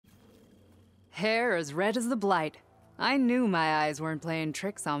Hair as red as the blight. I knew my eyes weren't playing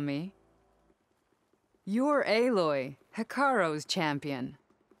tricks on me. You're Aloy, Hikaru's champion.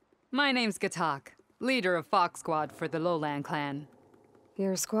 My name's Gatak, leader of Fox Squad for the Lowland clan.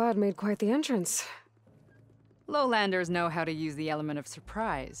 Your squad made quite the entrance. Lowlanders know how to use the element of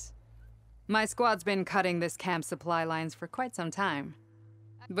surprise. My squad's been cutting this camp's supply lines for quite some time.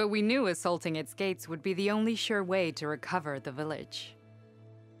 But we knew assaulting its gates would be the only sure way to recover the village.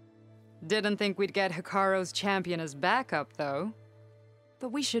 Didn't think we'd get Hikaru's champion as backup, though. But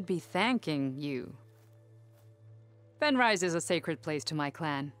we should be thanking you. Fenrise is a sacred place to my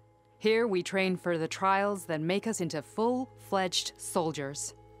clan. Here we train for the trials that make us into full-fledged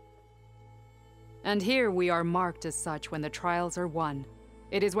soldiers. And here we are marked as such when the trials are won.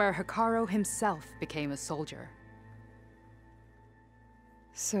 It is where Hikaru himself became a soldier.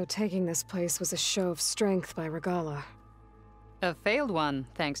 So taking this place was a show of strength by Regala. A failed one,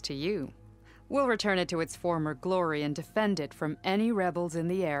 thanks to you. We'll return it to its former glory and defend it from any rebels in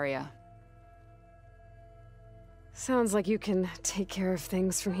the area. Sounds like you can take care of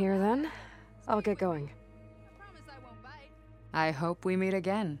things from here then. I'll get going. I hope we meet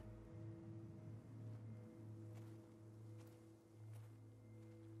again.